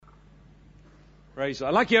Praise God.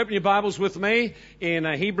 I'd like you to open your Bibles with me in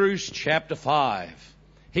Hebrews chapter 5.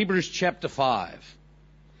 Hebrews chapter 5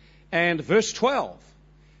 and verse 12.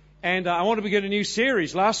 And I want to begin a new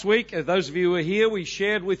series. Last week, those of you who were here, we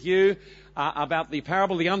shared with you about the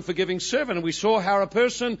parable of the unforgiving servant. And we saw how a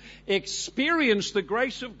person experienced the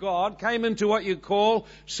grace of God, came into what you call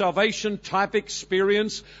salvation type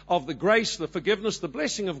experience of the grace, the forgiveness, the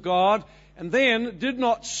blessing of God, and then did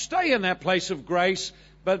not stay in that place of grace,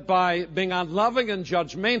 but by being unloving and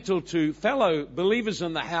judgmental to fellow believers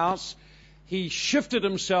in the house, he shifted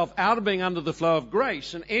himself out of being under the flow of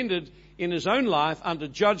grace and ended in his own life under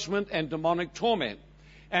judgment and demonic torment.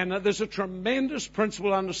 And there's a tremendous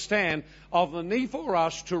principle to understand of the need for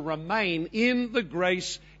us to remain in the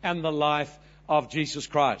grace and the life of Jesus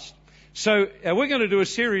Christ. So we're going to do a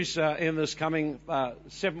series in this coming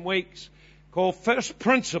 7 weeks called First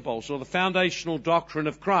Principles, or the Foundational Doctrine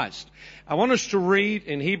of Christ. I want us to read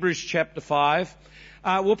in Hebrews chapter 5.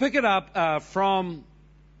 We'll pick it up from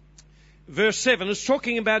verse 7. It's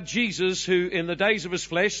talking about Jesus, who in the days of his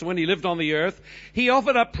flesh, when he lived on the earth, he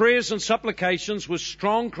offered up prayers and supplications with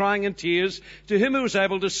strong crying and tears to him who was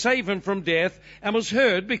able to save him from death, and was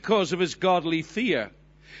heard because of his godly fear.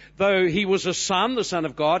 Though he was a son, the Son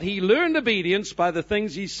of God, he learned obedience by the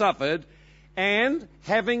things he suffered, and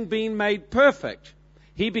having been made perfect,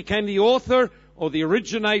 he became the author or the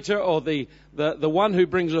originator or the one who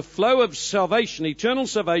brings a flow of salvation, eternal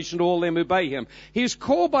salvation to all them who obey him. He is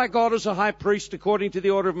called by God as a high priest according to the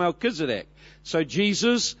order of Melchizedek. So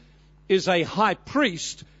Jesus is a high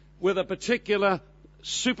priest with a particular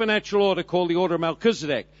supernatural order called the order of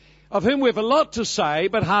Melchizedek, of whom we have a lot to say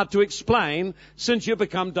but hard to explain since you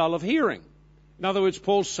become dull of hearing. In other words,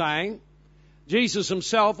 Paul's saying Jesus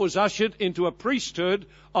himself was ushered into a priesthood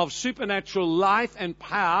of supernatural life and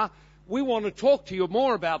power. We want to talk to you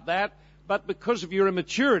more about that, but because of your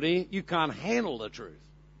immaturity, you can't handle the truth.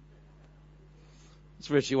 That's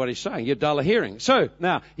virtually what he's saying. You're dull of hearing. So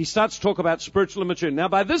now he starts to talk about spiritual immaturity. Now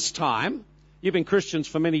by this time, you've been Christians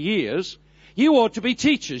for many years, you ought to be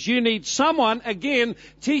teachers. You need someone, again,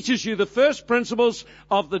 teaches you the first principles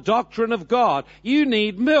of the doctrine of God. You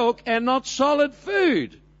need milk and not solid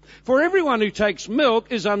food. For everyone who takes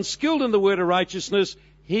milk is unskilled in the word of righteousness.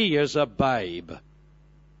 He is a babe.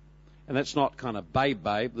 And that's not kind of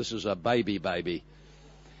babe. This is a baby.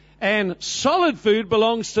 And solid food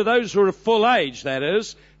belongs to those who are of full age, that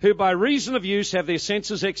is, who by reason of use have their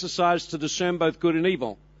senses exercised to discern both good and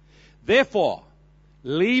evil. Therefore,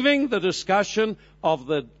 leaving the discussion of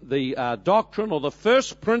the doctrine or the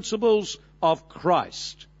first principles of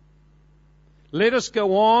Christ, let us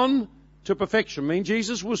go on to perfection. I mean,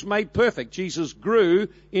 Jesus was made perfect. Jesus grew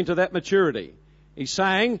into that maturity. He's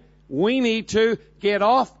saying we need to get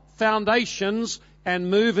off foundations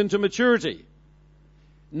and move into maturity.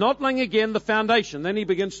 Not laying again the foundation. Then he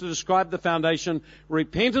begins to describe the foundation: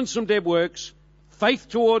 repentance from dead works, faith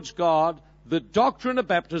towards God, the doctrine of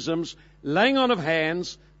baptisms, laying on of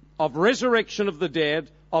hands, of resurrection of the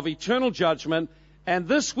dead, of eternal judgment. And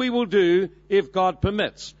this we will do if God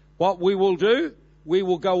permits. What we will do? We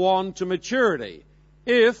will go on to maturity.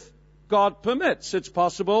 If God permits. It's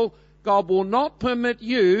possible God will not permit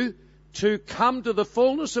you to come to the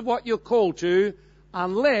fullness of what you're called to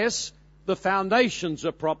unless the foundations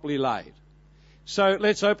are properly laid. So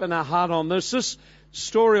let's open our heart on this. This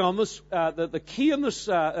story on this, the key in this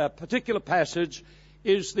particular passage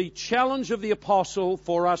is the challenge of the apostle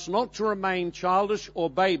for us not to remain childish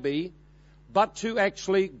or baby, but to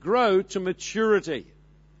actually grow to maturity.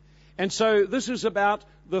 And so this is about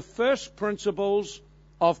the first principles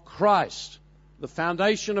of Christ, the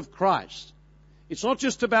foundation of Christ. It's not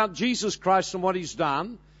just about Jesus Christ and what he's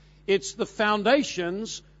done. It's the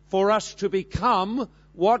foundations for us to become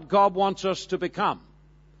what God wants us to become.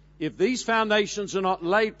 If these foundations are not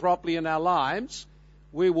laid properly in our lives,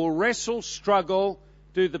 we will wrestle, struggle,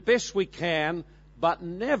 do the best we can, but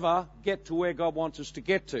never get to where God wants us to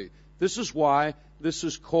get to. This is why this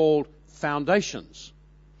is called foundations.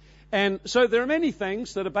 And so there are many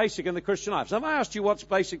things that are basic in the Christian life. So if I asked you what's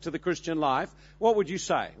basic to the Christian life, what would you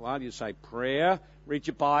say? Well, you'd say prayer, read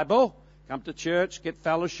your Bible, come to church, get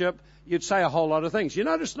fellowship. You'd say a whole lot of things. You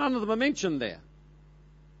notice none of them are mentioned there.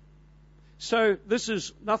 So this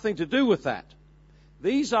is nothing to do with that.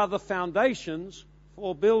 These are the foundations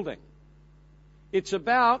for building. It's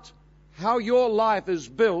about how your life is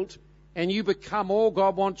built and you become all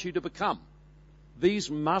God wants you to become. These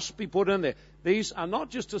must be put in there. These are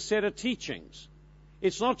not just a set of teachings.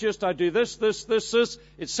 It's not just I do this.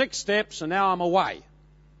 It's 6 steps and now I'm away.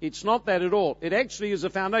 It's not that at all. It actually is a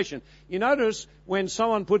foundation. You notice when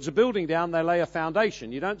someone puts a building down, they lay a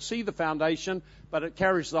foundation. You don't see the foundation, but it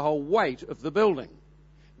carries the whole weight of the building.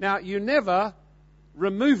 Now, you never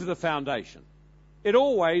remove the foundation. It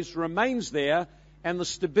always remains there, and the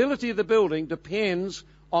stability of the building depends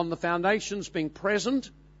on the foundations being present,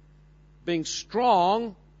 being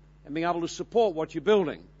strong, and being able to support what you're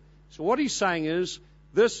building. So what he's saying is,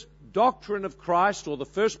 this doctrine of Christ, or the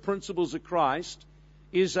first principles of Christ,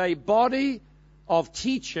 is a body of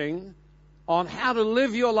teaching on how to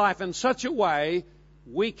live your life in such a way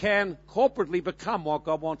we can corporately become what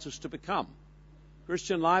God wants us to become.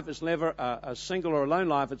 Christian life is never a single or alone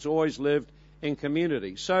life. It's always lived in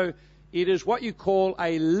community. So it is what you call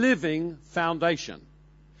a living foundation.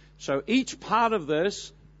 So each part of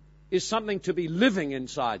this is something to be living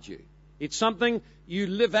inside you. It's something you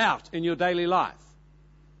live out in your daily life.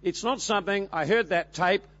 It's not something, I heard that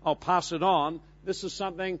tape, I'll pass it on. This is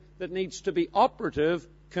something that needs to be operative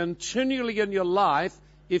continually in your life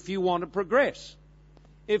if you want to progress.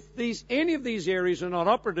 If any of these areas are not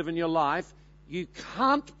operative in your life, you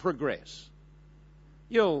can't progress.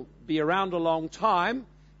 You'll be around a long time,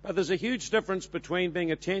 but there's a huge difference between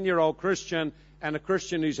being a 10-year-old Christian and a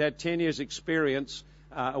Christian who's had 10 years experience,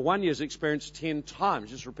 1 year's experience 10 times,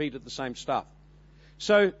 just repeated the same stuff.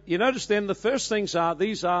 So you notice then the first things are,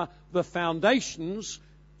 these are the foundations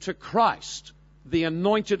to Christ, the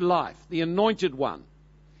anointed life, the anointed one.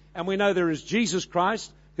 And we know there is Jesus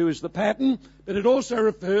Christ, who is the pattern, but it also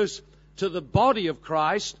refers to the body of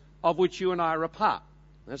Christ, of which you and I are a part.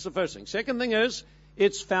 That's the first thing. Second thing is,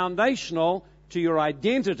 it's foundational to your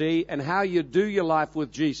identity and how you do your life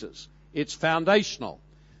with Jesus. It's foundational.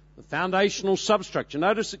 The foundational substructure.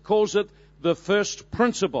 Notice it calls it the first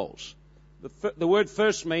principles. The word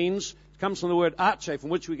first comes from the word arche, from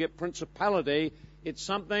which we get principality. It's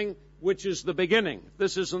something which is the beginning. If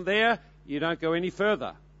this isn't there, you don't go any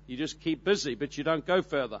further. You just keep busy, but you don't go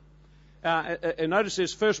further. And notice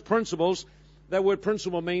there's first principles. That word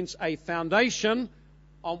principle means a foundation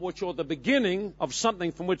on which, or the beginning of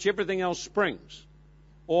something from which everything else springs.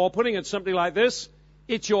 Or putting it simply like this,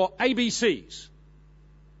 it's your ABCs.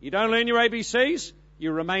 You don't learn your ABCs,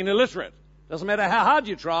 you remain illiterate. Doesn't matter how hard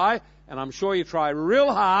you try, and I'm sure you try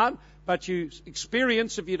real hard, but you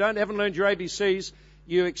experience, if you haven't learned your ABCs,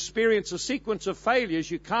 you experience a sequence of failures.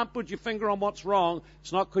 You can't put your finger on what's wrong.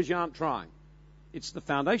 It's not because you aren't trying. It's the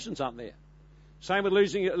foundations aren't there. Same with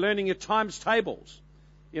learning your times tables.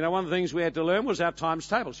 You know, one of the things we had to learn was our times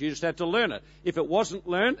tables. You just had to learn it. If it wasn't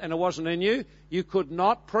learned and it wasn't in you, you could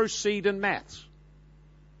not proceed in maths.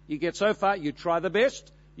 You get so far, you try the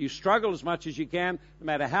best, you struggle as much as you can, no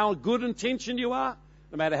matter how good intentioned you are,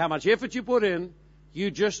 no matter how much effort you put in, you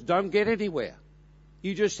just don't get anywhere.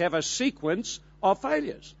 You just have a sequence of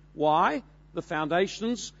failures. Why? The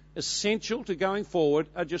foundations essential to going forward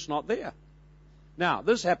are just not there. Now,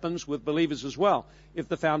 this happens with believers as well. If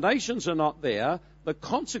the foundations are not there, the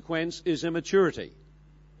consequence is immaturity.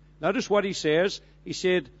 Notice what he says. He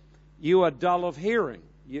said, you are dull of hearing.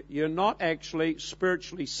 You're not actually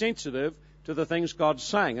spiritually sensitive to the things God's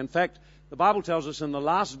saying. In fact, the Bible tells us in the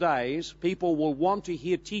last days, people will want to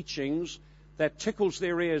hear teachings that tickles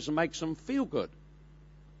their ears and makes them feel good.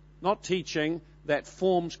 Not teaching that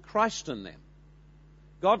forms Christ in them.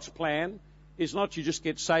 God's plan is not you just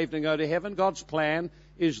get saved and go to heaven. God's plan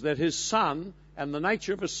is that His Son and the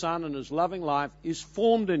nature of His Son and His loving life is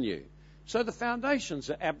formed in you. So the foundations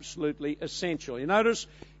are absolutely essential. You notice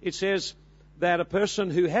it says that a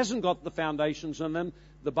person who hasn't got the foundations in them,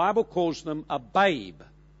 the Bible calls them a babe.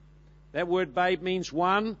 That word babe means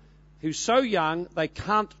one who's so young they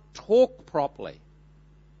can't talk properly.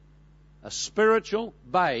 A spiritual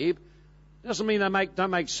babe doesn't mean they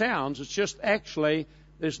don't make sounds. It's just actually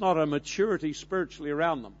there's not a maturity spiritually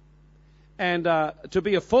around them. And to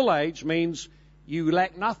be a full age means you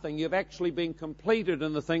lack nothing. You've actually been completed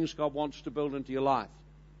in the things God wants to build into your life.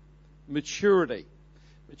 Maturity.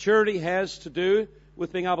 Maturity has to do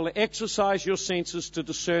with being able to exercise your senses to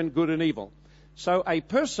discern good and evil. So a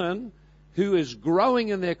person who is growing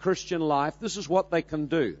in their Christian life, this is what they can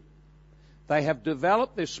do. They have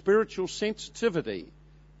developed their spiritual sensitivity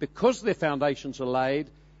because their foundations are laid,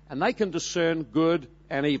 and they can discern good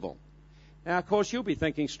and evil. Now, of course, you'll be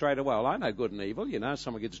thinking straight away, well, I know good and evil. You know,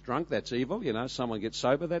 someone gets drunk, that's evil. You know, someone gets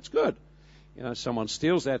sober, that's good. You know, someone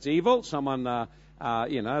steals, that's evil. Someone,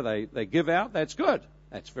 they give out, that's good.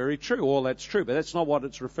 That's very true. All that's true, but that's not what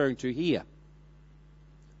it's referring to here.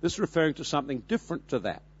 This is referring to something different to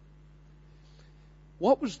that.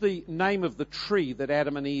 What was the name of the tree that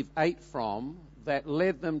Adam and Eve ate from that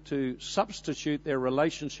led them to substitute their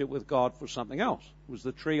relationship with God for something else? It was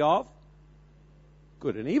the tree of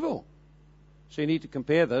good and evil. So you need to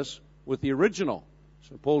compare this with the original.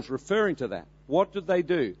 So Paul's referring to that. What did they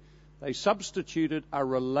do? They substituted a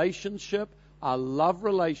relationship, a love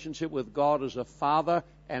relationship with God as a father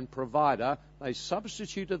and provider. They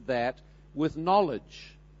substituted that with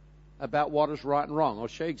knowledge about what is right and wrong. I'll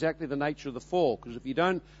show you exactly the nature of the fall, because if you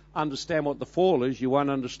don't understand what the fall is, you won't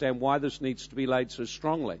understand why this needs to be laid so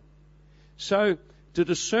strongly. So, to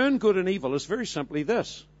discern good and evil is very simply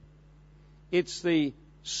this. It's the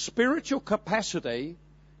spiritual capacity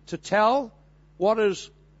to tell what is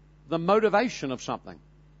the motivation of something,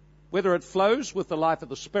 whether it flows with the life of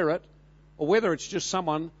the Spirit or whether it's just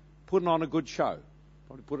someone putting on a good show.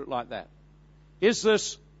 Probably put it like that. Is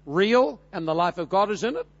this real and the life of God is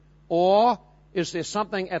in it? Or is there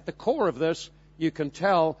something at the core of this you can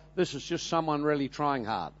tell this is just someone really trying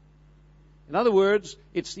hard? In other words,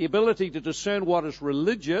 it's the ability to discern what is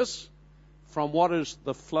religious from what is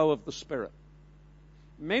the flow of the Spirit.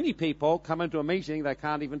 Many people come into a meeting, they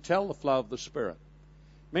can't even tell the flow of the Spirit.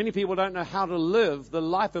 Many people don't know how to live the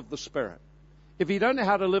life of the Spirit. If you don't know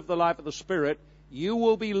how to live the life of the Spirit, you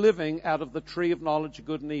will be living out of the tree of knowledge of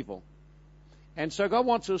good and evil. And so God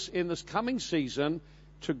wants us in this coming season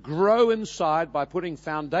to grow inside by putting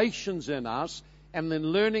foundations in us and then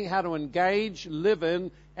learning how to engage, live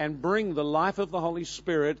in, and bring the life of the Holy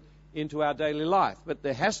Spirit into our daily life. But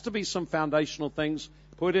there has to be some foundational things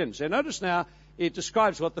put in. So notice now, it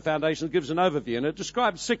describes what the foundation gives an overview, and it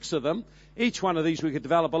describes 6 of them. Each one of these we could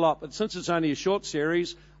develop a lot, but since it's only a short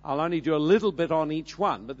series, I'll only do a little bit on each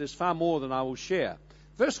one, but there's far more than I will share.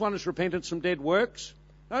 First one is repentance from dead works.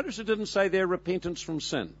 Notice it didn't say there repentance from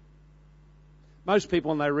sin. Most people,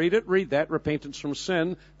 when they read that, repentance from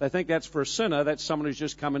sin, they think that's for a sinner, that's someone who's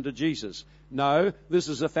just come into Jesus. No, this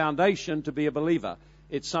is a foundation to be a believer.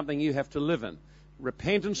 It's something you have to live in.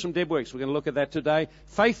 Repentance from dead works. We're going to look at that today.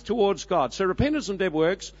 Faith towards God. So repentance from dead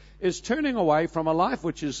works is turning away from a life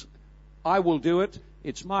which is, I will do it,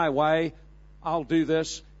 it's my way, I'll do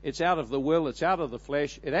this, it's out of the will, it's out of the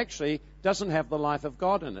flesh. It actually doesn't have the life of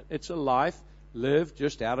God in it. It's a life lived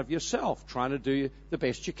just out of yourself, trying to do the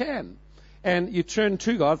best you can. And you turn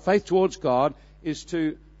to God. Faith towards God is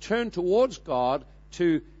to turn towards God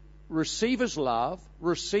to receive His love,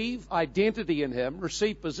 receive identity in Him,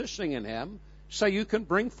 receive positioning in Him, so you can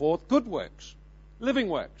bring forth good works, living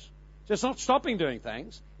works. So it's not stopping doing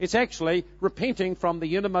things. It's actually repenting from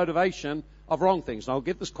the inner motivation of wrong things. And I'll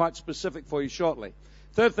get this quite specific for you shortly.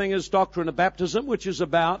 Third thing is doctrine of baptism, which is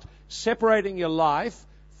about separating your life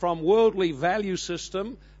from worldly value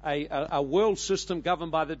system, a world system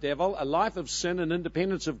governed by the devil, a life of sin and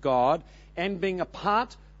independence of God, and being a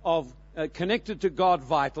part of, connected to God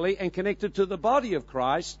vitally and connected to the body of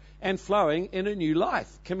Christ and flowing in a new life,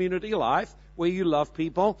 community life, where you love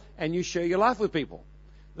people and you share your life with people.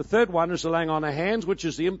 The third one is the laying on of hands, which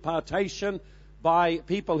is the impartation by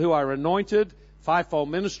people who are anointed, fivefold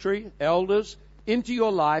ministry, elders, into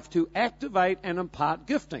your life to activate and impart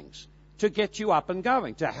giftings, to get you up and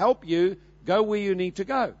going, to help you go where you need to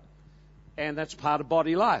go. And that's part of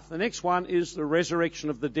body life. The next one is the resurrection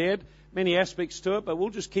of the dead. Many aspects to it, but we'll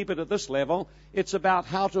just keep it at this level. It's about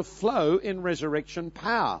how to flow in resurrection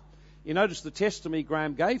power. You notice the testimony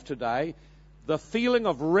Graham gave today. The feeling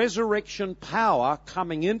of resurrection power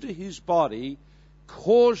coming into his body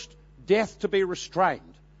caused death to be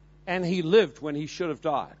restrained. And he lived when he should have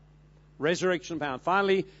died. Resurrection power. And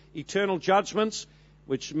finally, eternal judgments,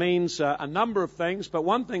 which means a number of things, but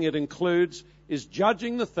one thing it includes is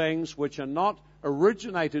judging the things which are not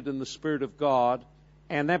originated in the Spirit of God,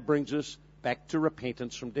 and that brings us back to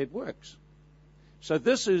repentance from dead works. So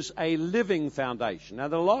this is a living foundation. Now,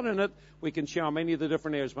 there's a lot in it we can share on many of the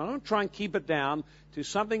different areas, but I'm going to try and keep it down to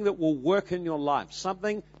something that will work in your life,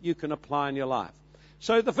 something you can apply in your life.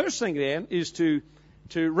 So the first thing then is to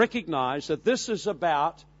recognize that this is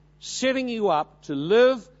about setting you up to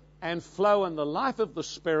live and flow in the life of the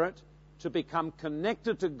Spirit, to become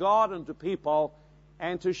connected to God and to people,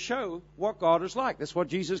 and to show what God is like. That's what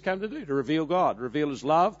Jesus came to do, to reveal God, reveal His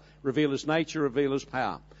love, reveal His nature, reveal His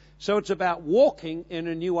power. So it's about walking in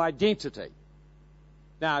a new identity.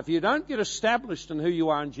 Now, if you don't get established in who you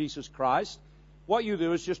are in Jesus Christ, what you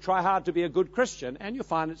do is just try hard to be a good Christian, and you'll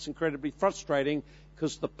find it's incredibly frustrating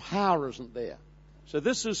because the power isn't there. So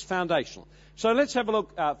this is foundational. So let's have a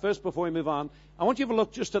look, first before we move on, I want you to have a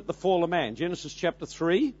look just at the fall of man, Genesis chapter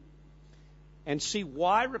 3, and see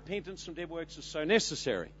why repentance from dead works is so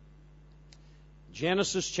necessary.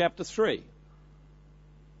 Genesis chapter 3.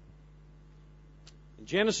 In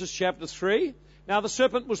Genesis chapter 3, now the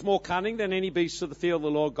serpent was more cunning than any beast of the field the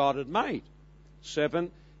Lord God had made.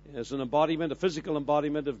 Serpent is an embodiment, a physical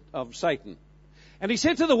embodiment of Satan. And he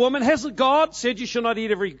said to the woman, has God said you shall not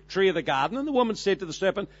eat every tree of the garden? And the woman said to the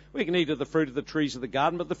serpent, we can eat of the fruit of the trees of the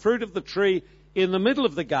garden, but the fruit of the tree in the middle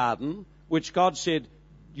of the garden, which God said,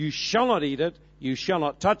 you shall not eat it, you shall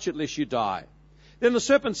not touch it lest you die. Then the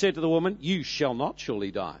serpent said to the woman, you shall not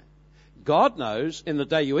surely die. God knows in the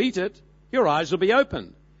day you eat it, your eyes will be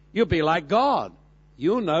opened. You'll be like God.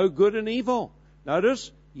 You'll know good and evil.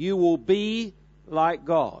 Notice, you will be like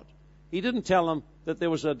God. He didn't tell them that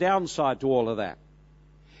there was a downside to all of that.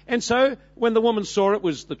 And so, when the woman saw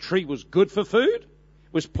the tree was good for food,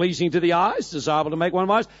 was pleasing to the eyes, desirable to make one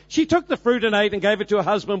wise, she took the fruit and ate and gave it to her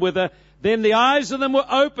husband with her. Then the eyes of them were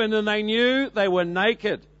opened and they knew they were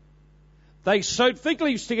naked. They sewed fig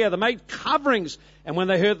leaves together, made coverings, and when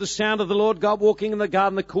they heard the sound of the Lord God walking in the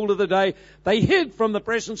garden the cool of the day, they hid from the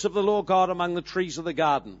presence of the Lord God among the trees of the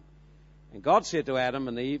garden. And God said to Adam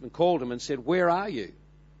and Eve and called them and said, where are you?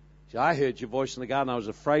 See, I heard your voice in the garden. I was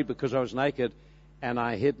afraid because I was naked and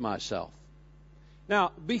I hid myself.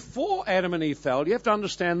 Now, before Adam and Eve fell, you have to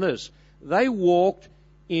understand this. They walked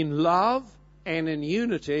in love and in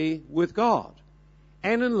unity with God,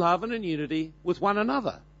 and in love and in unity with one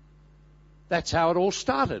another. That's how it all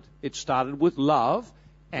started. It started with love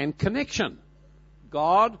and connection.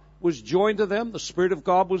 God was joined to them. The Spirit of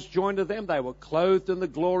God was joined to them. They were clothed in the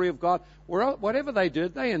glory of God. Whatever they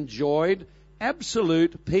did, they enjoyed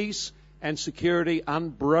absolute peace and security,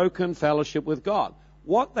 unbroken fellowship with God.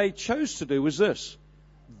 What they chose to do was this.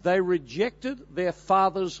 They rejected their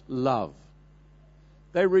Father's love.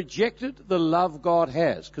 They rejected the love God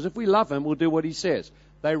has. Because if we love Him, we'll do what He says.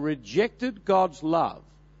 They rejected God's love.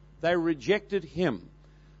 They rejected Him.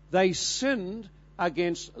 They sinned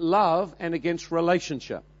against love and against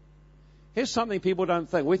relationship. Here's something people don't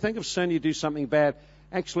think. We think of sin, you do something bad.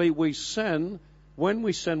 Actually, we sin. When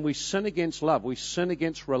we sin against love. We sin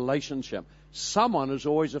against relationship. Someone is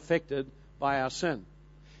always affected by our sin.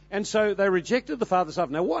 And so they rejected the Father's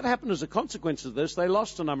love. Now, what happened as a consequence of this? They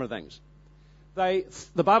lost a number of things.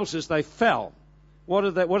 The Bible says they fell. What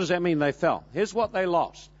does that mean, they fell? Here's what they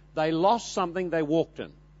lost. They lost something they walked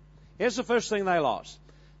in. Here's the first thing they lost.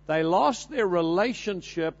 They lost their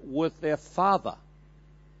relationship with their Father.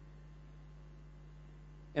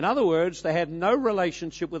 In other words, they had no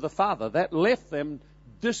relationship with the Father. That left them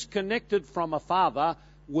disconnected from a Father,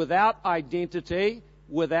 without identity,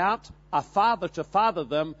 without a Father to father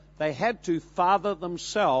them. They had to father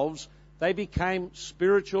themselves. They became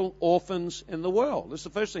spiritual orphans in the world. This is the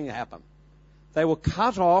first thing that happened. They were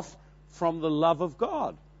cut off from the love of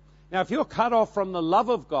God. Now, if you're cut off from the love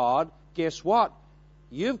of God, guess what?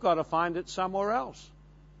 You've got to find it somewhere else,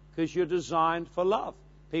 because you're designed for love.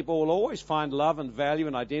 People will always find love and value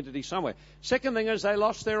and identity somewhere. Second thing is they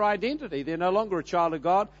lost their identity. They're no longer a child of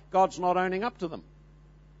God. God's not owning up to them.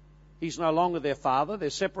 He's no longer their Father. They're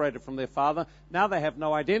separated from their Father. Now they have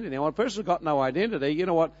no identity. Now, when a person's got no identity, you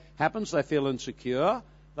know what happens? They feel insecure.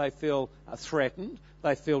 They feel threatened.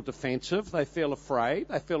 They feel defensive. They feel afraid.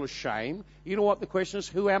 They feel ashamed. You know what the question is?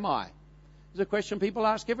 Who am I? It's a question people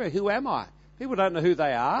ask everywhere. Who am I? People don't know who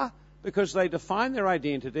they are because they define their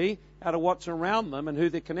identity out of what's around them and who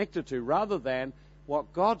they're connected to, rather than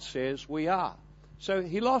what God says we are. So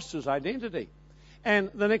he lost his identity. And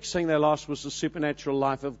the next thing they lost was the supernatural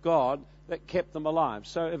life of God that kept them alive.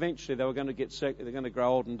 So eventually they were going to get sick, they're going to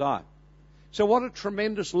grow old and die. So what a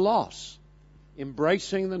tremendous loss.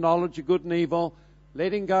 Embracing the knowledge of good and evil,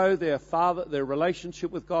 letting go their relationship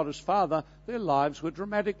with God as Father, their lives were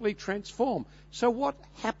dramatically transformed. So what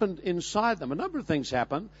happened inside them? A number of things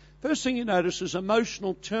happened. First thing you notice is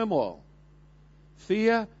emotional turmoil.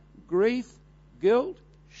 Fear, grief, guilt,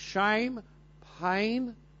 shame,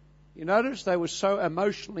 pain. You notice they were so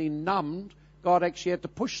emotionally numbed, God actually had to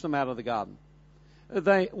push them out of the garden.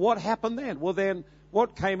 What happened then? Well, then,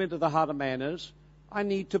 what came into the heart of man is, I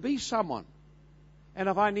need to be someone. And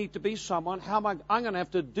if I need to be someone, I'm going to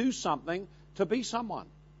have to do something to be someone.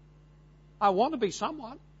 I want to be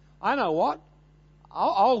someone. I know what?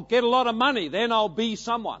 I'll get a lot of money, then I'll be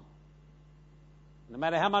someone. No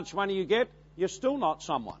matter how much money you get, you're still not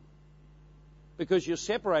someone, because you're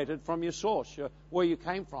separated from your source, where you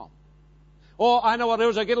came from. Or I know what it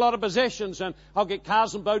is, I get a lot of possessions and I'll get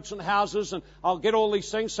cars and boats and houses and I'll get all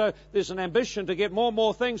these things. So there's an ambition to get more and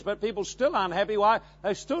more things, but people still aren't happy. Why?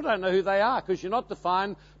 They still don't know who they are, because you're not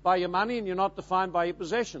defined by your money and you're not defined by your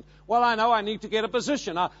possessions. Well, I know I need to get a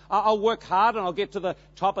position. I'll work hard and I'll get to the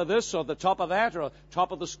top of this or the top of that, or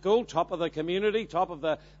top of the school, top of the community, top of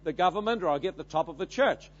the government, or I'll get the top of the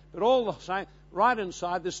church. But all the same, right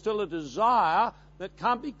inside, there's still a desire that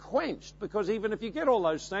can't be quenched, because even if you get all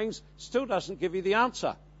those things, it still doesn't give you the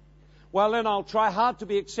answer. well, then I'll try hard to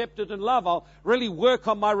be accepted and loved. I'll really work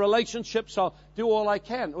on my relationships. I'll do all I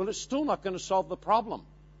can. Well, it's still not going to solve the problem.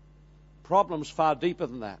 Problem's far deeper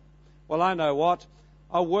than that. Well, I know what.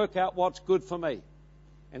 I'll work out what's good for me.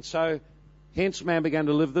 And so, hence man began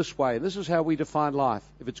to live this way. This is how we define life.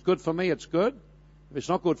 If it's good for me, it's good. If it's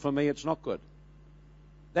not good for me, it's not good.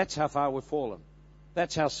 That's how far we've fallen.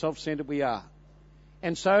 That's how self-centered we are.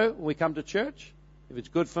 And so, when we come to church, if it's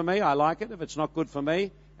good for me, I like it. If it's not good for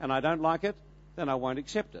me and I don't like it, then I won't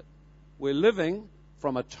accept it. We're living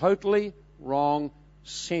from a totally wrong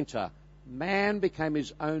center. Man became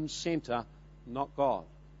his own center, not God.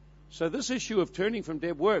 So this issue of turning from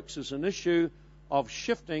dead works is an issue of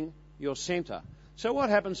shifting your center. So what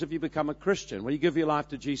happens if you become a Christian? When you give your life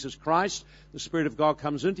to Jesus Christ, the Spirit of God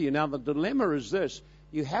comes into you. Now the dilemma is this.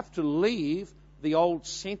 You have to leave the old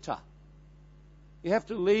center. You have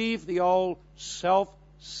to leave the old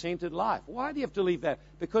self-centered life. Why do you have to leave that?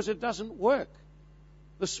 Because it doesn't work.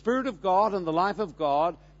 The Spirit of God and the life of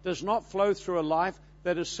God does not flow through a life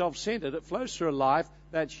that is self-centered. It flows through a life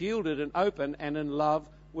that's yielded and open and in love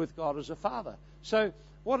with God as a Father. So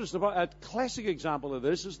a classic example of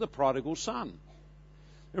this is the prodigal son.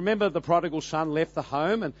 Remember, the prodigal son left the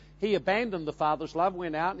home and he abandoned the father's love,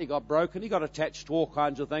 went out and he got broken, he got attached to all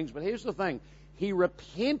kinds of things. But here's the thing. He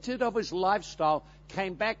repented of his lifestyle,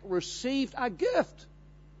 came back, received a gift.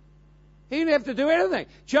 He didn't have to do anything.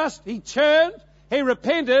 He turned, he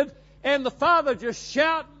repented, and the father just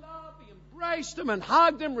shouted love. He embraced him and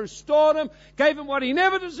hugged him, restored him, gave him what he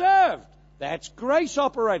never deserved. That's grace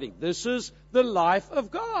operating. This is the life of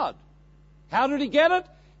God. How did he get it?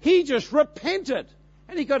 He just repented.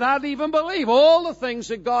 And he could hardly even believe all the things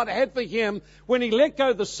that God had for him when he let go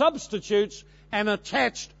of the substitutes and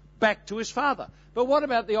attached back to his father. But what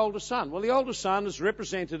about the older son? Well, the older son is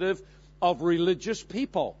representative of religious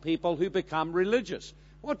people who become religious.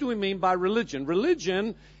 What do we mean by religion?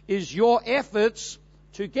 Religion is your efforts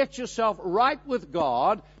to get yourself right with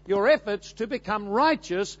God, your efforts to become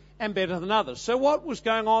righteous and better than others. So what was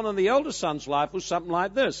going on in the elder son's life was something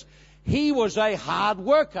like this. He was a hard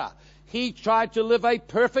worker. He tried to live a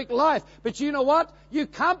perfect life. But you know what? You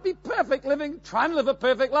can't be perfect trying to live a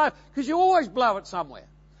perfect life because you always blow it somewhere.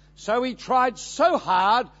 So he tried so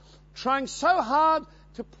hard, trying so hard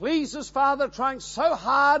to please his father, trying so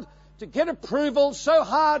hard to get approval, so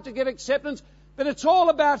hard to get acceptance. But it's all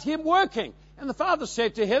about him working. And the father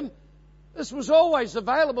said to him, this was always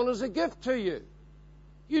available as a gift to you.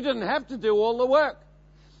 You didn't have to do all the work.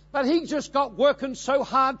 But he just got working so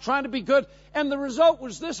hard trying to be good. And the result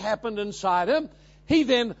was this happened inside him. He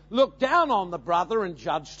then looked down on the brother and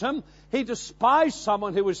judged him. He despised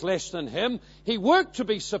someone who was less than him. He worked to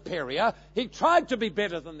be superior. He tried to be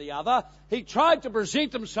better than the other. He tried to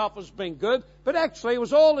present himself as being good. But actually it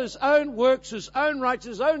was all his own works, his own rights,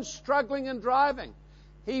 his own struggling and driving.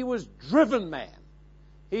 He was driven man.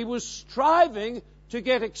 He was striving to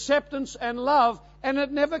get acceptance and love, and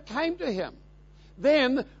it never came to him.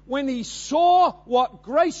 Then, when he saw what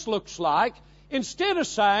grace looks like, instead of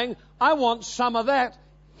saying, I want some of that,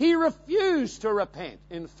 he refused to repent.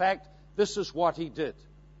 In fact, this is what he did.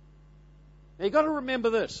 Now, you've got to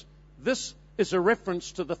remember this. This is a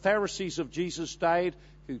reference to the Pharisees of Jesus' day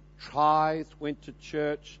who tithed, went to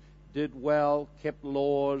church, did well, kept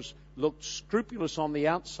laws, looked scrupulous on the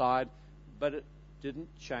outside, but it didn't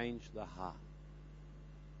change the heart.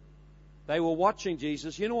 They were watching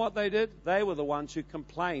Jesus. You know what they did? They were the ones who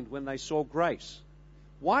complained when they saw grace.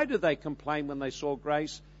 Why did they complain when they saw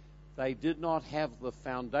grace? They did not have the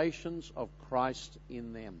foundations of Christ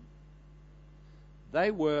in them.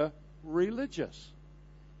 They were religious.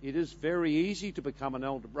 It is very easy to become an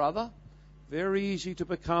elder brother, very easy to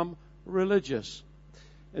become religious.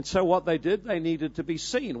 And so what they did, they needed to be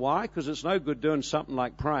seen. Why? Because it's no good doing something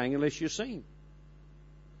like praying unless you're seen.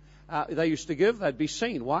 They used to give, they'd be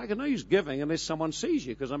seen. Why? Because no use giving unless someone sees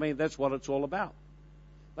you, because, that's what it's all about.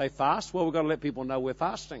 They fast. Well, we've got to let people know we're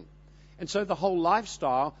fasting. And so the whole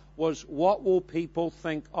lifestyle was, what will people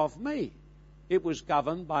think of me? It was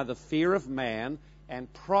governed by the fear of man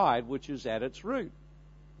and pride, which is at its root.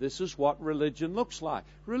 This is what religion looks like.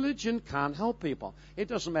 Religion can't help people. It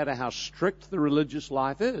doesn't matter how strict the religious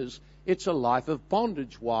life is. It's a life of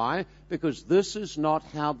bondage. Why? Because this is not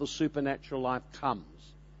how the supernatural life comes.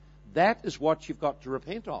 That is what you've got to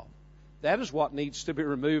repent of. That is what needs to be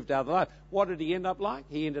removed out of the life. What did he end up like?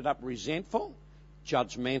 He ended up resentful,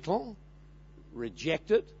 judgmental,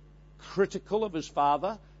 rejected, critical of his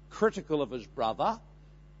father, critical of his brother,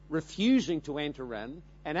 refusing to enter in,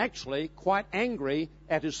 and actually quite angry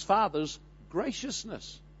at his father's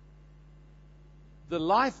graciousness. The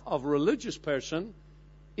life of a religious person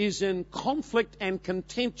is in conflict and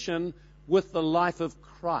contention with the life of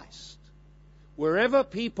Christ. Wherever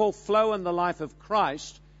people flow in the life of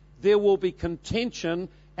Christ, there will be contention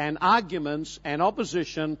and arguments and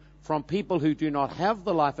opposition from people who do not have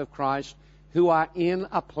the life of Christ, who are in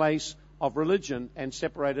a place of religion and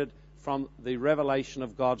separated from the revelation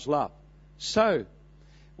of God's love. So,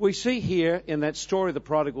 we see here in that story of the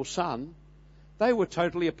prodigal son, they were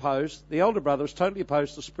totally opposed. The elder brother was totally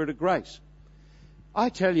opposed to the Spirit of grace. I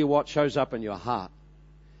tell you what shows up in your heart.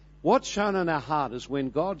 What's shown in our heart is when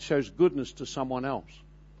God shows goodness to someone else.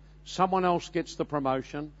 Someone else gets the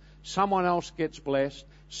promotion. Someone else gets blessed.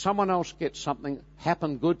 Someone else gets something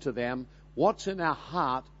happen good to them. What's in our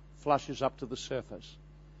heart flushes up to the surface.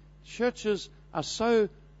 Churches are so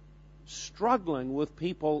struggling with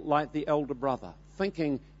people like the elder brother,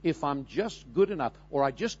 thinking if I'm just good enough, or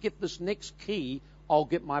I just get this next key, I'll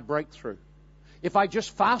get my breakthrough. If I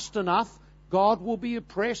just fast enough, God will be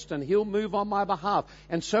impressed and He'll move on my behalf.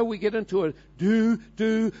 And so we get into a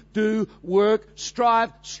do, work,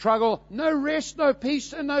 strive, struggle, no rest, no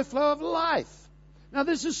peace, and no flow of life. Now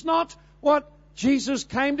this is not what Jesus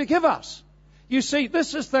came to give us. You see,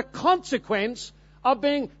 this is the consequence of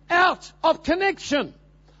being out of connection,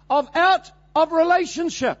 out of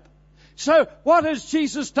relationship. So what has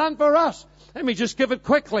Jesus done for us? Let me just give it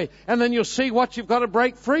quickly, and then you'll see what you've got to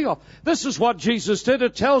break free of. This is what Jesus did.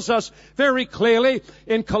 It tells us very clearly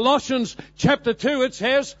in Colossians chapter 2, it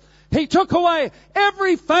says, He took away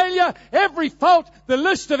every failure, every fault, the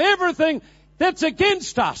list of everything that's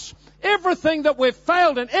against us. Everything that we've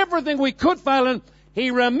failed in, everything we could fail in,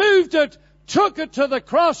 He removed it, took it to the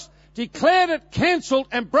cross, declared it cancelled,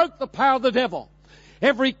 and broke the power of the devil.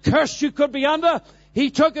 Every curse you could be under, He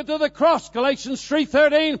took it to the cross. Galatians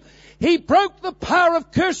 3:13. He broke the power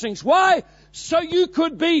of cursings. Why? So you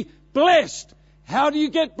could be blessed. How do you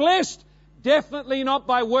get blessed? Definitely not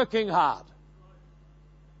by working hard.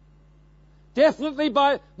 Definitely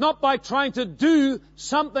not by trying to do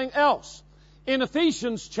something else. In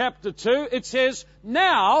Ephesians chapter 2, it says,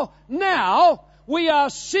 Now, we are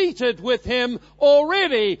seated with Him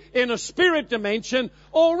already in a spirit dimension,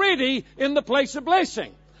 already in the place of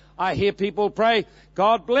blessing. I hear people pray,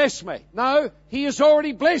 God bless me. No, He has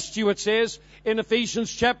already blessed you, it says in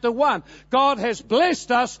Ephesians chapter 1. God has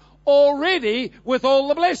blessed us already with all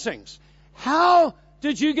the blessings. How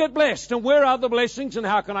did you get blessed? And where are the blessings and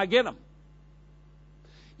how can I get them?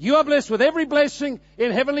 You are blessed with every blessing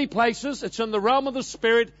in heavenly places. It's in the realm of the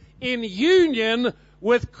Spirit in union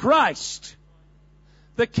with Christ.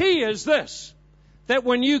 The key is this, that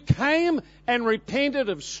when you came and repented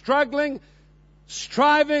of struggling,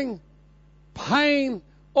 striving, pain,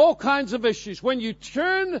 all kinds of issues, when you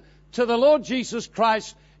turn to the Lord Jesus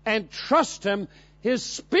Christ and trust Him, His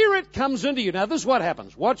Spirit comes into you. Now this is what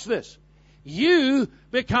happens. Watch this. You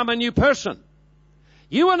become a new person.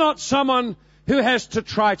 You are not someone who has to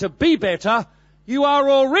try to be better. You are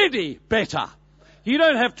already better. You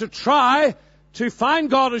don't have to try to find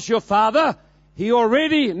God as your Father. He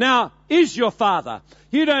already now is your Father.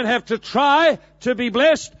 You don't have to try to be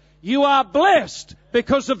blessed. You are blessed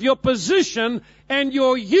because of your position and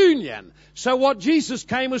your union. So what Jesus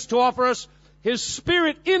came was to offer us His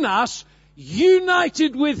Spirit in us,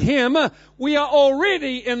 united with Him. We are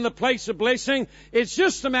already in the place of blessing. It's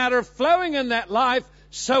just a matter of flowing in that life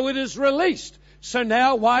so it is released. So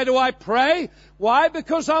now why do I pray? Why?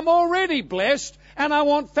 Because I'm already blessed and I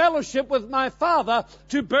want fellowship with my Father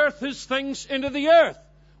to birth His things into the earth.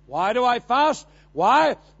 Why do I fast?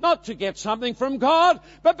 Why? Not to get something from God,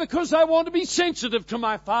 but because I want to be sensitive to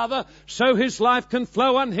my Father so His life can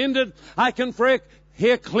flow unhindered. I can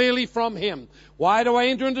hear clearly from Him. Why do I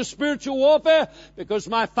enter into spiritual warfare? Because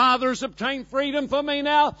my Father has obtained freedom for me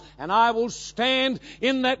now, and I will stand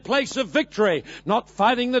in that place of victory. Not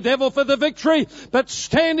fighting the devil for the victory, but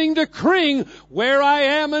standing decreeing where I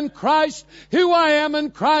am in Christ, who I am in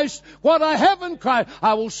Christ, what I have in Christ.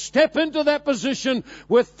 I will step into that position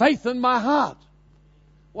with faith in my heart.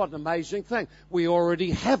 What an amazing thing. We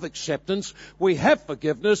already have acceptance. We have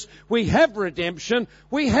forgiveness. We have redemption.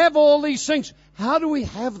 We have all these things. How do we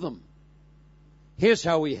have them? Here's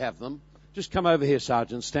how we have them. Just come over here,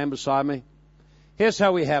 Sergeant. Stand beside me. Here's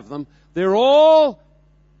how we have them. They're all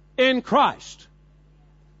in Christ.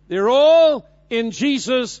 They're all in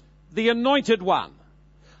Jesus, the Anointed One.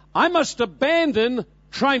 I must abandon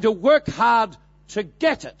trying to work hard to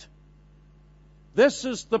get it. This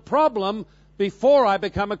is the problem before I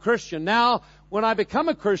become a Christian. Now, when I become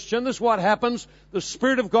a Christian, this is what happens. The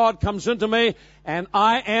Spirit of God comes into me, and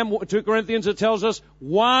I am, 2 Corinthians, it tells us,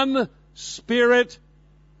 one Spirit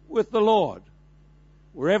with the Lord.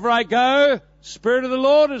 Wherever I go, Spirit of the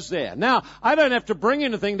Lord is there. Now, I don't have to bring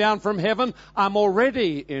anything down from heaven. I'm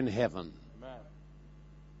already in heaven. Amen.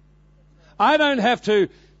 I don't have to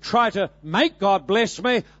try to make God bless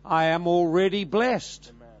me. I am already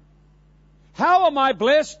blessed. Amen. How am I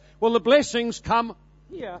blessed? Well, the blessings come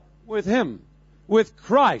here with Him, with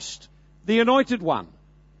Christ, the Anointed One.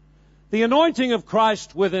 The anointing of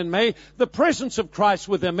Christ within me, the presence of Christ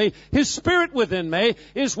within me, His Spirit within me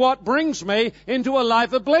is what brings me into a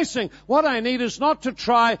life of blessing. What I need is not to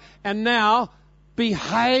try and now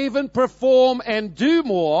behave and perform and do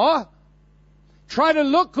more. Try to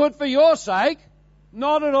look good for your sake.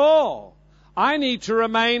 Not at all. I need to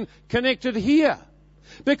remain connected here.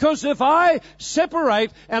 Because if I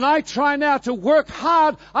separate and I try now to work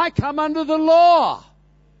hard, I come under the law.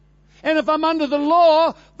 And if I'm under the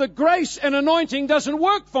law, the grace and anointing doesn't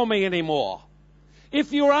work for me anymore.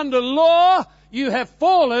 If you're under law, you have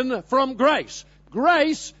fallen from grace.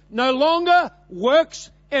 Grace no longer works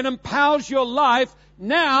and empowers your life.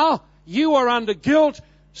 Now you are under guilt,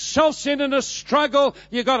 self-centeredness, struggle.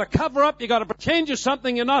 You've got to cover up. You've got to pretend you're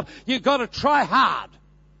something you're not. You've got to try hard.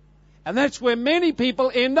 And that's where many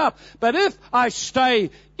people end up. But if I stay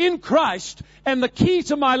in Christ, and the key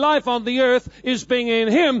to my life on the earth is being in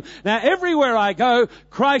Him, now everywhere I go,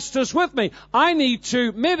 Christ is with me. I need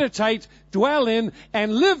to meditate, dwell in,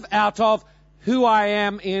 and live out of who I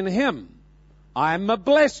am in Him. I'm a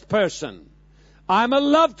blessed person. I'm a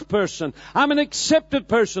loved person. I'm an accepted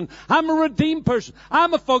person. I'm a redeemed person.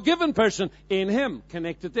 I'm a forgiven person in Him,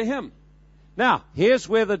 connected to Him. Now, here's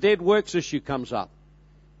where the dead works issue comes up.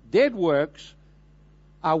 Dead works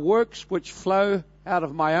are works which flow out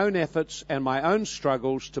of my own efforts and my own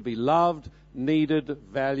struggles to be loved, needed,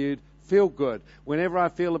 valued, feel good. Whenever I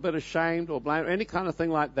feel a bit ashamed or blamed, any kind of thing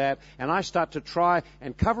like that, and I start to try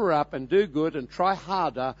and cover up and do good and try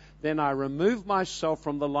harder, then I remove myself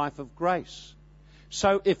from the life of grace.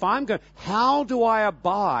 So if I'm going, how do I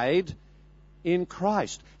abide in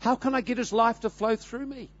Christ? How can I get His life to flow through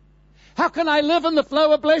me? How can I live in the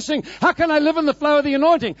flow of blessing? How can I live in the flow of the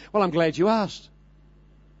anointing? Well, I'm glad you asked.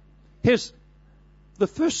 Here's the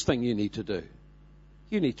first thing you need to do.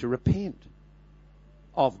 You need to repent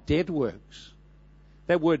of dead works.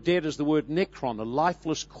 That word dead is the word necron, a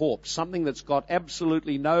lifeless corpse, something that's got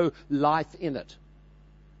absolutely no life in it.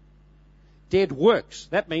 Dead works.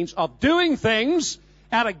 That means of doing things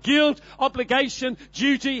out of guilt, obligation,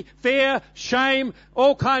 duty, fear, shame,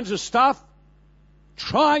 all kinds of stuff,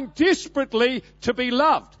 trying desperately to be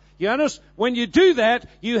loved. You notice, when you do that,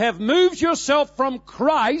 you have moved yourself from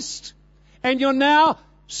Christ and you're now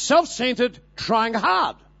self-centered, trying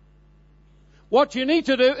hard. What you need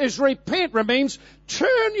to do is repent. It means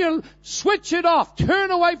switch it off,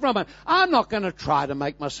 turn away from it. I'm not going to try to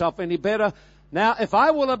make myself any better. Now, if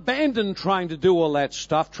I will abandon trying to do all that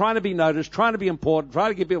stuff, trying to be noticed, trying to be important,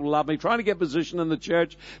 trying to get people to love me, trying to get position in the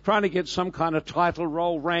church, trying to get some kind of title,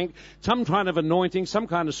 role, rank, some kind of anointing, some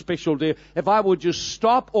kind of special deal, if I would just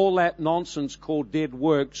stop all that nonsense called dead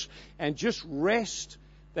works and just rest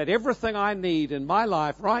that everything I need in my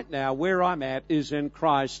life right now, where I'm at, is in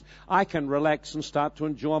Christ, I can relax and start to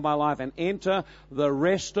enjoy my life and enter the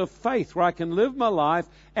rest of faith, where I can live my life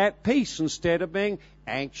at peace instead of being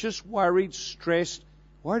anxious, worried, stressed,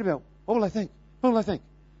 worried about, what will I think? What will I think?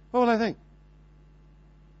 What will I think?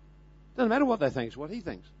 Doesn't matter what they think, it's what He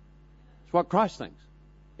thinks. It's what Christ thinks.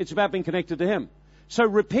 It's about being connected to Him. So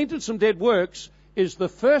repentance from dead works is the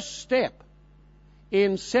first step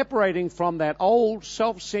in separating from that old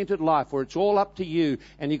self-centered life where it's all up to you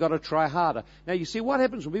and you've got to try harder. Now, you see, what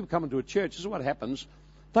happens when people come into a church, this is what happens.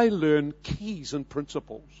 They learn keys and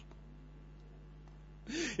principles.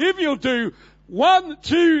 If you'll do 1,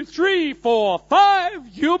 2, 3, 4, 5,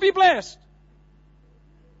 you'll be blessed.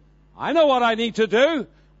 I know what I need to do.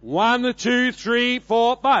 1, 2, 3,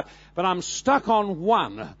 4, 5. But I'm stuck on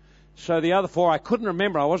 1. So the other 4 I couldn't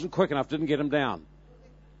remember. I wasn't quick enough, didn't get them down.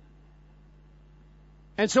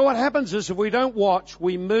 And so what happens is, if we don't watch,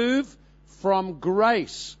 we move from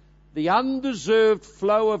grace, the undeserved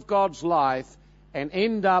flow of God's life, and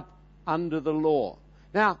end up under the law.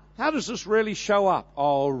 Now, how does this really show up?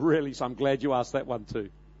 Oh, really? So I'm glad you asked that one too.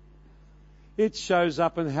 It shows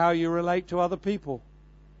up in how you relate to other people.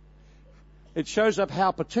 It shows up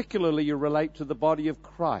how particularly you relate to the body of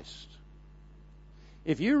Christ.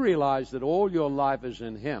 If you realize that all your life is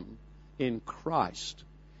in Him, in Christ,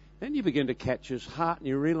 then you begin to catch His heart and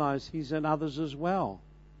you realize He's in others as well.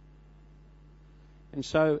 And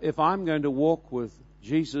so if I'm going to walk with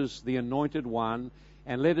Jesus, the Anointed One,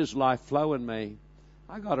 and let His life flow in me,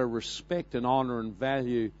 I've got to respect and honor and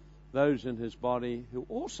value those in His body who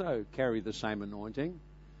also carry the same anointing.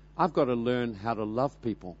 I've got to learn how to love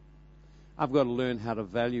people. I've got to learn how to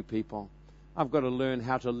value people. I've got to learn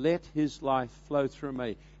how to let His life flow through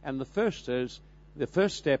me. And the first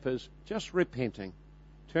step is just repenting,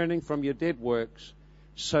 turning from your dead works,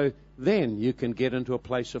 so then you can get into a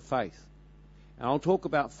place of faith. And I'll talk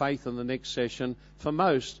about faith in the next session. For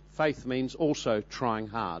most, faith means also trying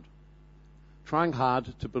hard. Trying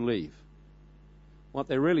hard to believe. What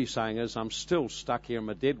they're really saying is, I'm still stuck here in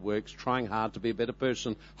my dead works, trying hard to be a better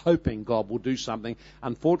person, hoping God will do something.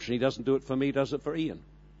 Unfortunately, He doesn't do it for me, He does it for Ian.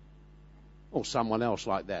 Or someone else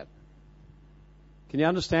like that. Can you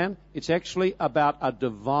understand? It's actually about a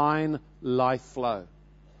divine life flow.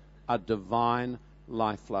 A divine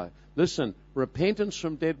life flow. Listen, repentance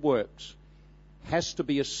from dead works has to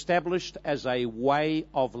be established as a way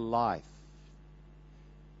of life.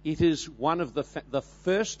 It is one of the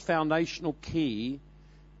first foundational key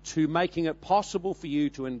to making it possible for you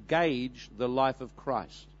to engage the life of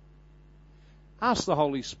Christ. Ask the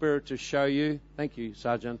Holy Spirit to show you, thank you,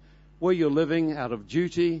 Sergeant, where you're living out of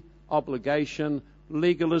duty, obligation,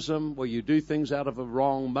 legalism, where you do things out of a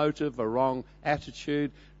wrong motive, a wrong attitude,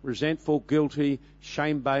 resentful, guilty,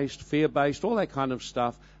 shame-based, fear-based, all that kind of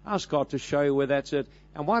stuff. Ask God to show you where that's it.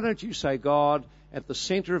 And why don't you say, God, at the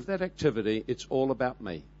center of that activity, it's all about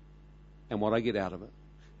me and what I get out of it.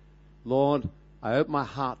 Lord, I open my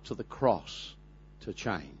heart to the cross to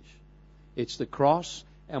change. It's the cross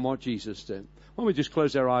and what Jesus did. Why don't we just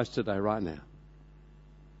close our eyes today, right now?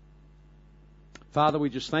 Father, we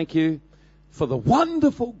just thank you for the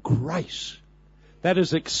wonderful grace that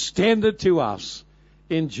is extended to us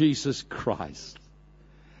in Jesus Christ.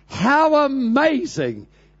 How amazing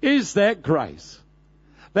is that grace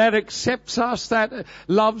that accepts us, that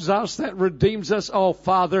loves us, that redeems us. Oh,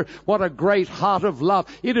 Father, what a great heart of love.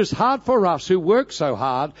 It is hard for us who work so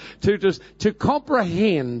hard to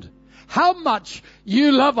comprehend how much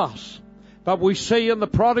you love us. But we see in the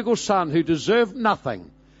prodigal son who deserved nothing,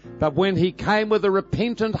 but when he came with a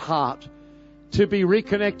repentant heart to be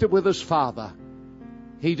reconnected with his Father,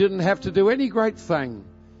 he didn't have to do any great thing,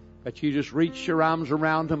 but you just reached your arms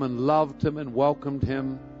around him and loved him and welcomed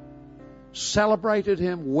him, celebrated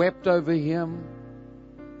him, wept over him,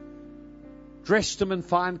 dressed him in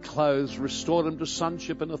fine clothes, restored him to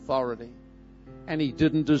sonship and authority, and he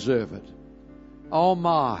didn't deserve it. Oh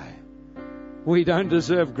my, we don't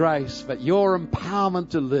deserve grace, but your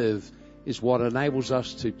empowerment to live is what enables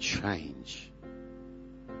us to change.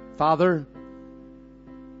 Father,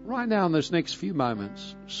 right now in this next few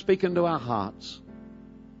moments, speak into our hearts.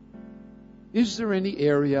 Is there any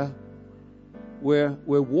area where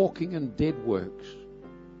we're walking in dead works,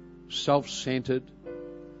 self-centered,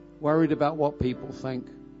 worried about what people think,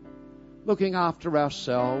 looking after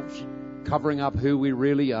ourselves, covering up who we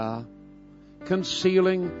really are,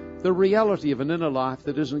 concealing the reality of an inner life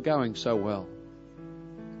that isn't going so well,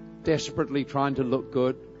 desperately trying to look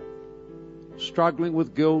good, struggling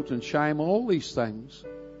with guilt and shame, all these things?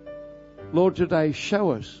 Lord, today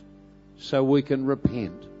show us so we can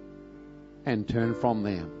repent and turn from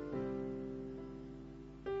them.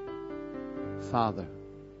 Father,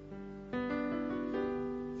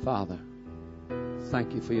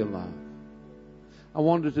 thank you for your love. I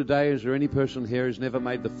wonder today, is there any person here who's never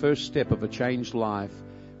made the first step of a changed life,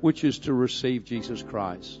 which is to receive Jesus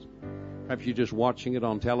Christ? Perhaps you're just watching it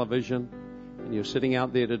on television and you're sitting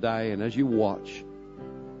out there today, and as you watch,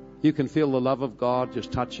 you can feel the love of God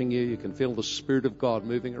just touching you. You can feel the Spirit of God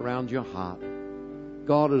moving around your heart.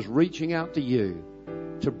 God is reaching out to you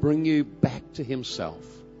to bring you back to Himself.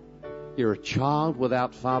 You're a child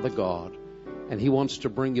without Father God, and He wants to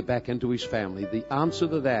bring you back into His family. The answer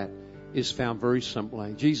to that is found very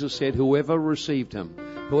simply. Jesus said, whoever received Him,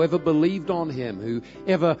 whoever believed on Him,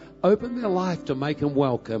 whoever opened their life to make Him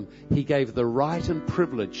welcome, He gave the right and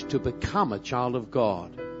privilege to become a child of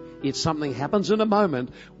God. It's something happens in a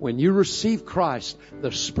moment. When you receive Christ,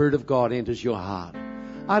 the Spirit of God enters your heart.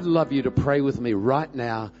 I'd love you to pray with me right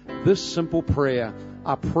now this simple prayer,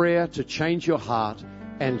 a prayer to change your heart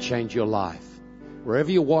and change your life.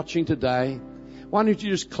 Wherever you're watching today, why don't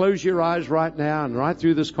you just close your eyes right now, and right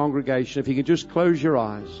through this congregation, if you can just close your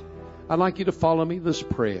eyes. I'd like you to follow me this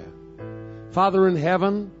prayer. Father in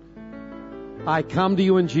heaven, I come to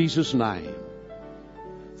you in Jesus' name.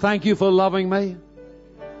 Thank you for loving me.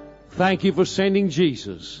 Thank you for sending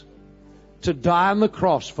Jesus to die on the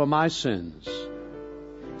cross for my sins.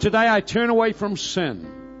 Today I turn away from sin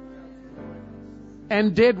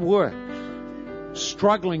and dead works,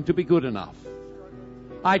 struggling to be good enough.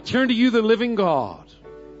 I turn to you, the living God.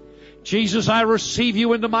 Jesus, I receive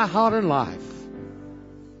you into my heart and life.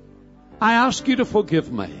 I ask you to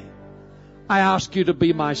forgive me. I ask you to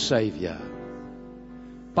be my Savior.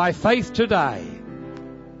 By faith today,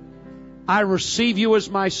 I receive you as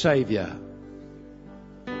my Savior.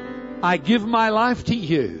 I give my life to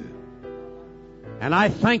you. And I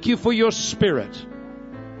thank you for your Spirit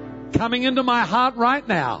coming into my heart right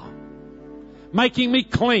now, making me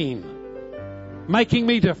clean, making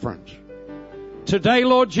me different. Today,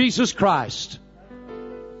 Lord Jesus Christ,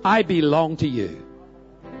 I belong to you.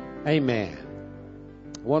 Amen.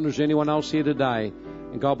 I wonder if there's anyone else here today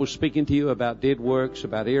and God was speaking to you about dead works,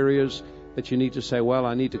 about areas that you need to say, well,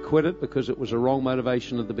 I need to quit it because it was a wrong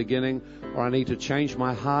motivation at the beginning, or I need to change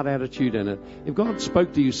my heart attitude in it. If God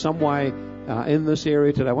spoke to you some way in this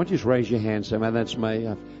area today, I want you to just raise your hand and say, man, that's me.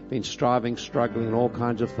 I've been striving, struggling, and all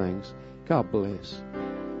kinds of things. God bless.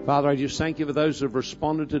 Father, I just thank you for those who have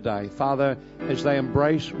responded today. Father, as they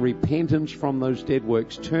embrace repentance from those dead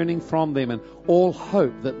works, turning from them, and all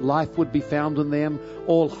hope that life would be found in them,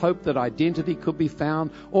 all hope that identity could be found,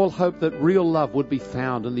 all hope that real love would be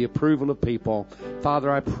found in the approval of people. Father,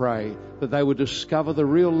 I pray that they would discover the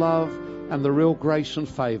real love and the real grace and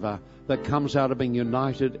favor that comes out of being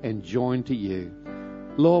united and joined to you.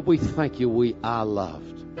 Lord, we thank you we are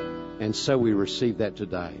loved, and so we receive that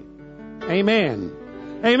today. Amen.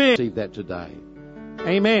 Amen. Receive that today.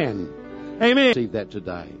 Amen. Amen. Receive that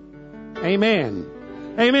today. Amen.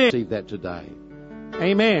 Amen. Receive that today.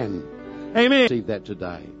 Amen. Amen. Receive that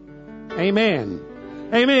today. Amen.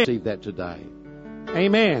 Amen. Receive that today.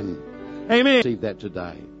 Amen. Amen. Receive that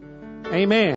today. Amen.